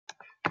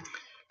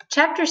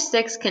Chapter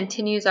 6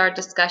 continues our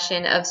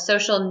discussion of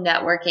social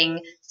networking,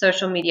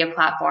 social media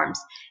platforms.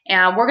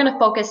 And we're going to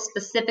focus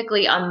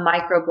specifically on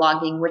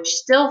microblogging, which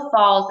still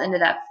falls into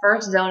that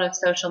first zone of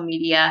social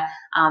media,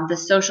 the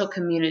social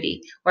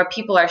community, where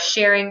people are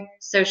sharing,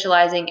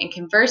 socializing, and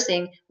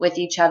conversing with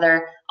each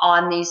other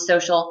on these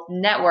social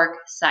network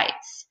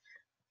sites.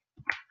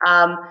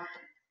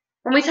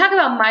 When we talk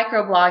about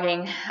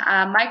microblogging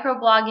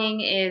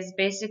is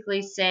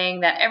basically saying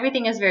that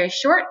everything is very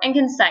short and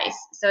concise,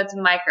 so it's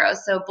micro.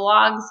 So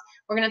blogs,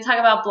 we're going to talk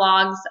about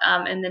blogs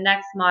in the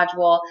next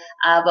module,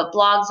 but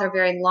blogs are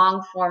very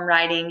long form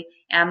writing,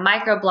 and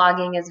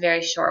microblogging is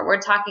very short.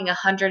 We're talking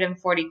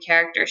 140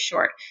 characters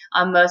short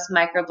on most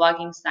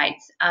microblogging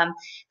sites.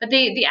 But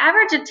the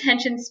average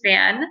attention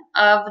span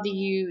of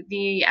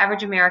the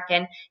average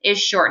American is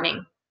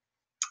shortening,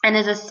 and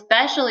is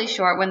especially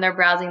short when they're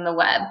browsing the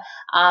web.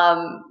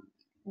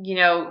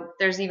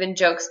 There's even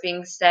jokes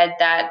being said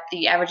that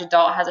the average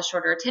adult has a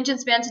shorter attention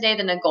span today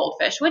than a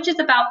goldfish, which is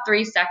about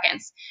 3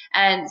 seconds.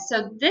 And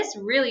so this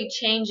really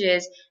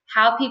changes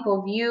how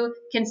people view,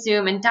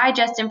 consume, and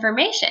digest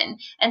information.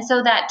 And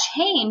so that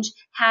change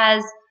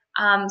has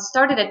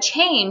started a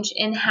change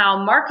in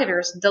how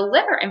marketers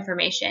deliver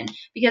information,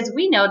 because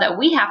we know that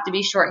we have to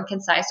be short and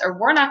concise, or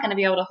we're not going to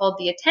be able to hold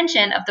the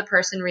attention of the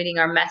person reading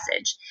our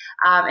message.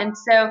 And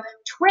so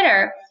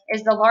Twitter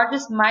is the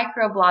largest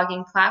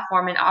microblogging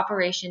platform in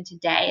operation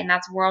today, and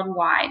that's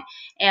worldwide.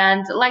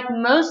 And like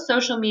most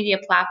social media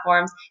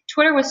platforms,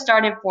 Twitter was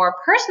started for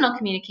personal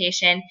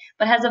communication,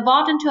 but has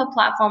evolved into a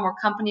platform where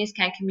companies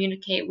can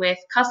communicate with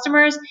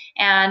customers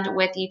and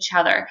with each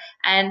other.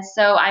 And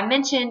so I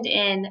mentioned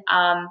in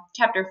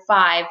Chapter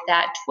 5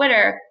 that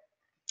Twitter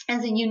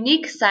is a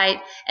unique site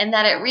in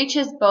that it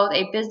reaches both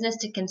a business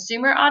to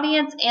consumer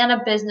audience and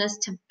a business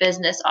to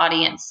business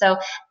audience. So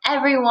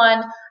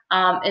everyone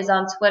is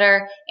on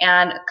Twitter,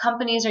 and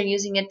companies are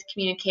using it to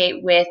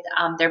communicate with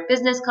their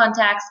business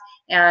contacts,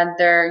 and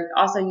they're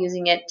also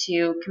using it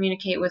to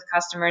communicate with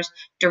customers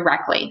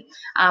directly.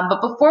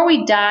 But before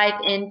we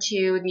dive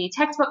into the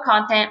textbook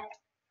content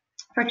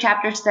for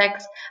Chapter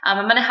 6,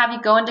 I'm going to have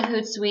you go into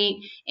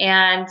Hootsuite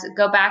and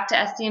go back to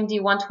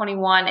SCMD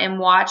 121 and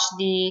watch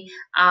the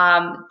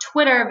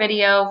Twitter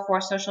video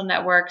for social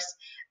networks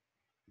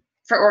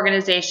for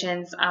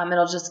organizations.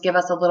 It'll just give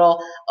us a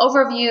little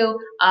overview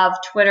of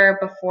Twitter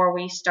before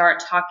we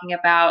start talking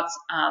about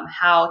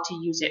how to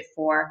use it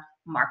for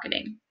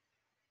marketing.